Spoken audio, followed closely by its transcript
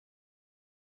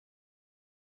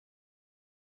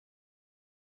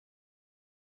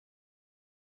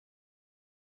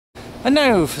And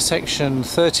now for section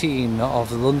 13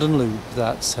 of the London Loop,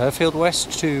 that's Harefield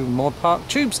West to Moor Park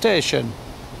Tube Station.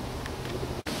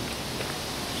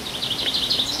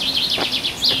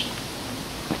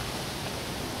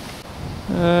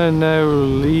 And now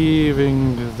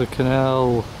leaving the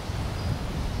canal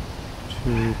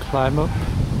to climb up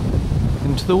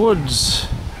into the woods.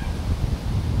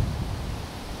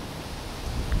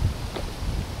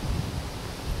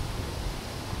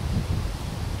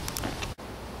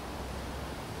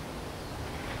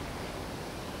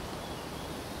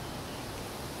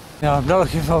 Now I'm not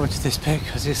looking forward to this bit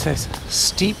because it says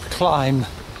steep climb.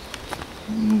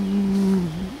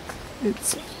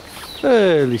 It's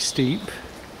fairly steep.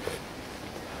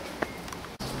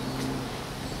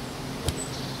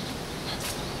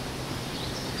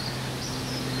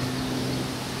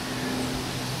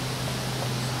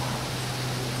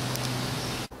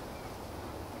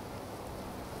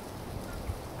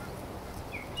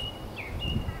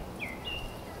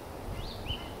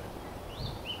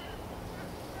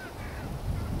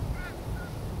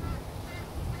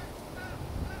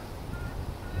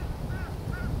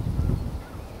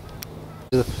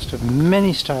 The first of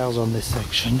many styles on this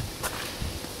section.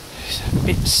 It's a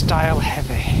bit style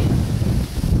heavy.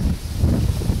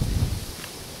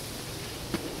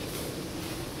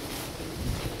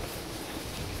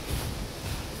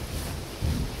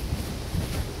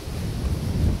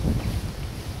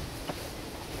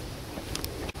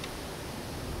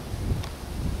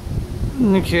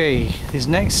 Okay, this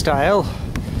next style,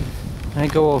 I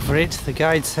go over it. The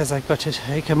guide says I've got to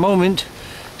take a moment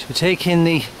to take in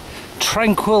the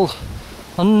tranquil,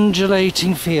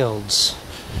 undulating fields.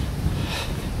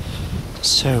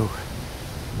 So,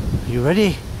 are you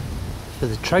ready for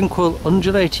the tranquil,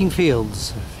 undulating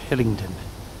fields of Hillingdon?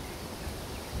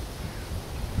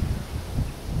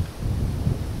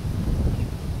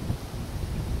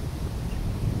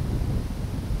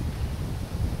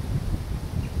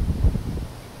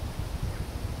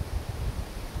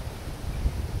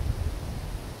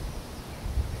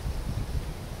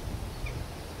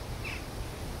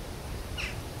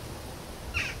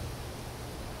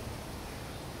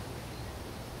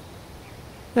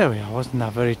 There we are, wasn't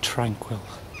that very tranquil?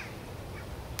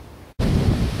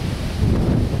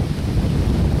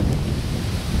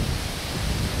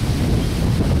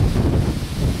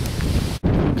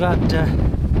 I'm glad I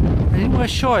didn't wear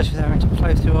shorts without having to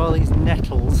plough through all these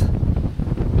nettles.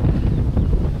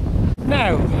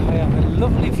 Now, I have a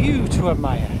lovely view to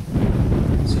admire.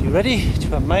 So you ready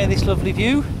to admire this lovely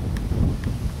view?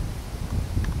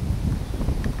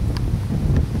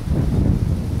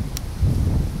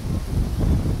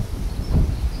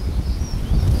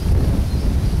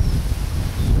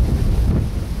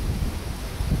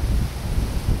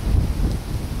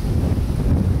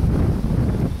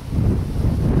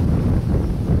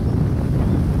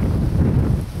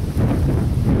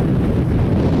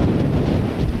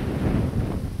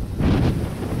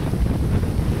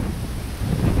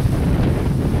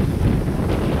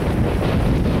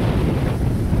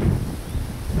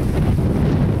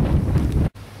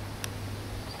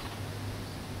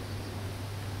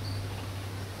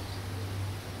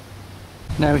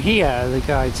 Now here the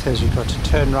guide says you've got to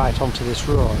turn right onto this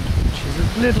road, which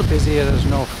is a little busy and there's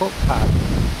no footpath.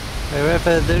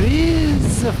 However, there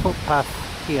is a footpath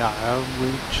here,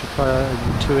 which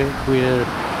according to it we're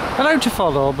allowed to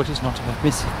follow, but it's not a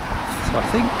permissive path. So I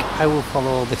think I will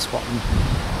follow this one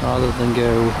rather than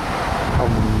go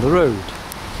on the road.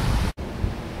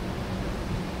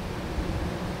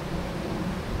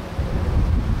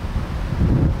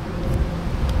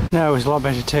 Now it's a lot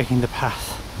better taking the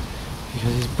path,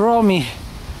 because it's brought me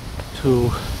to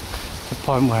the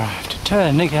point where I have to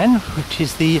turn again, which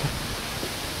is the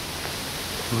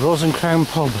Rose and Crown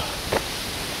pub.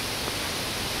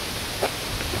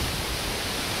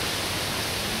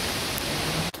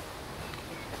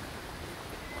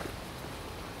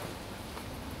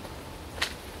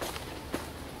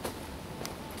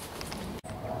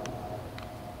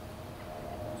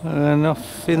 And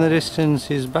off in the distance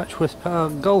is Batchworth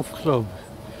Park Golf Club.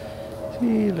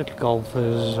 See, little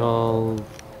golfers all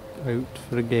out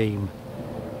for a game.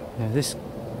 Now this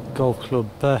golf club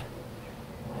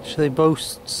actually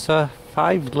boasts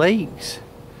 5 lakes.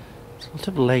 It's a lot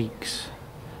of lakes.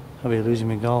 I'll be losing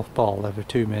my golf ball every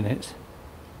 2 minutes.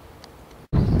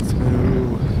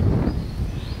 So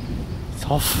it's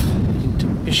off into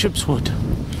Bishopswood.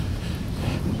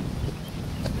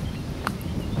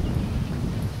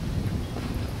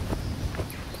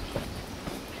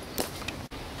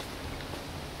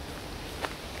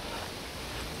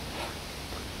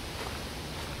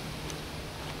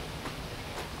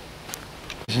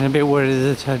 I'm a bit worried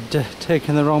that I'd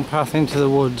taken the wrong path into the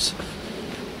woods,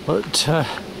 but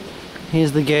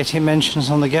here's the gate it mentions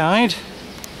on the guide.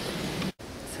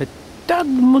 So dad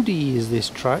muddy is this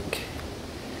track.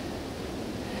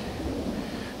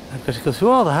 I've got to go through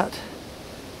all that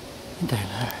and down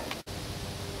there.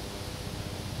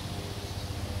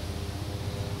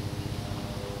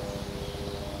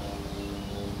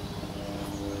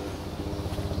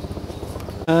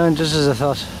 And just as I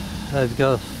thought I'd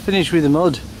go finish with the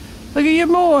mud, look at your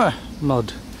Moor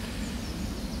mud.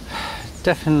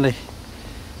 Definitely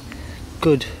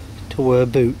good to wear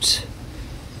boots.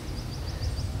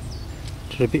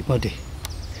 They're a bit muddy.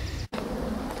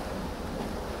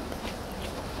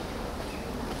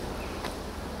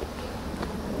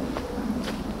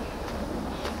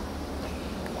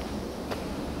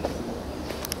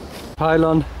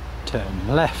 Pylon, turn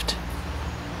left.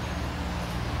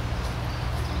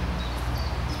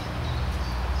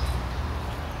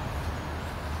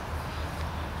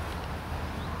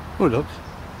 Oh look,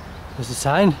 there's a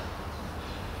sign, and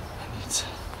it's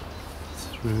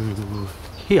through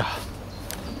here.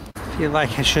 I feel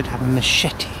like I should have a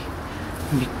machete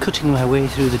and be cutting my way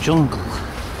through the jungle.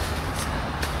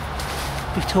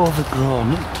 It's a bit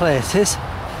overgrown in places.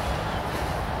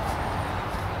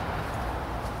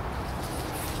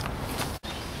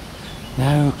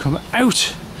 Now come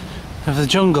out of the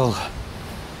jungle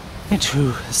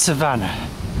into the savannah.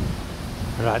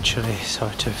 Or actually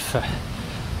sort of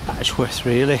Patchworth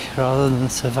really, rather than the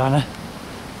savannah.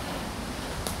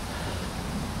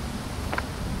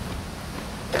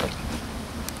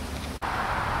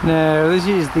 Now this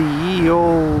is the ye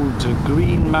old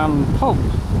Green Man pub,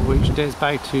 which dates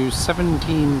back to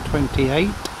 1728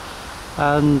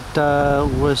 and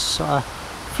was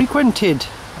frequented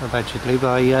allegedly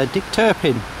by Dick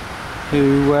Turpin,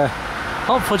 who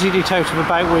hot-footed it out of a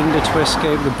back window to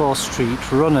escape the Bow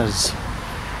Street runners.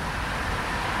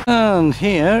 And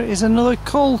here is another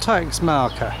coal tax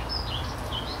marker.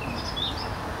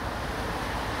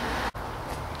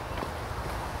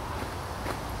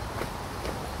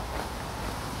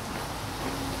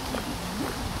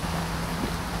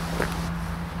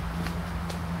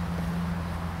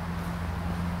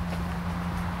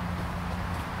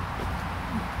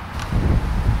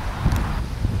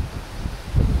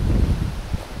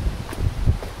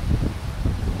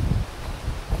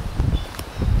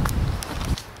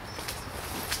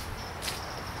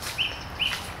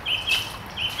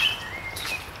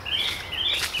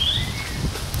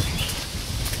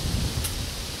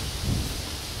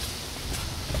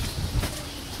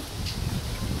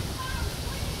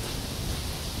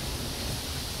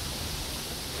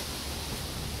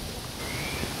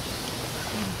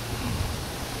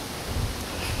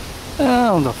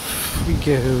 And off we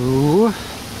go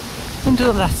into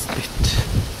the last bit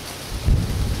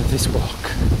of this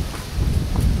walk.